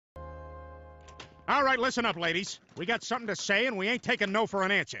All right, listen up, ladies. We got something to say, and we ain't taking no for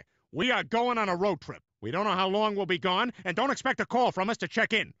an answer. We are going on a road trip. We don't know how long we'll be gone, and don't expect a call from us to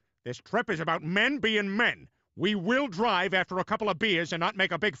check in. This trip is about men being men. We will drive after a couple of beers and not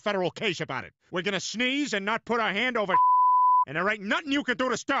make a big federal case about it. We're gonna sneeze and not put our hand over and there ain't nothing you can do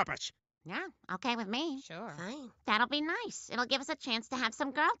to stop us. Yeah, okay with me. Sure. Fine. That'll be nice. It'll give us a chance to have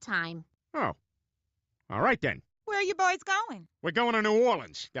some girl time. Oh. All right, then. Where are you boys going? We're going to New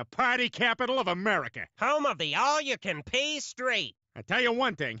Orleans, the party capital of America. Home of the all-you-can-pay street. I tell you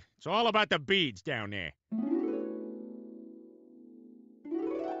one thing, it's all about the beads down there.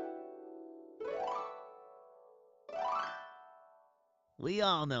 We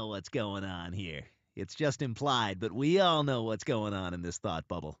all know what's going on here. It's just implied, but we all know what's going on in this thought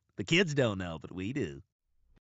bubble. The kids don't know, but we do.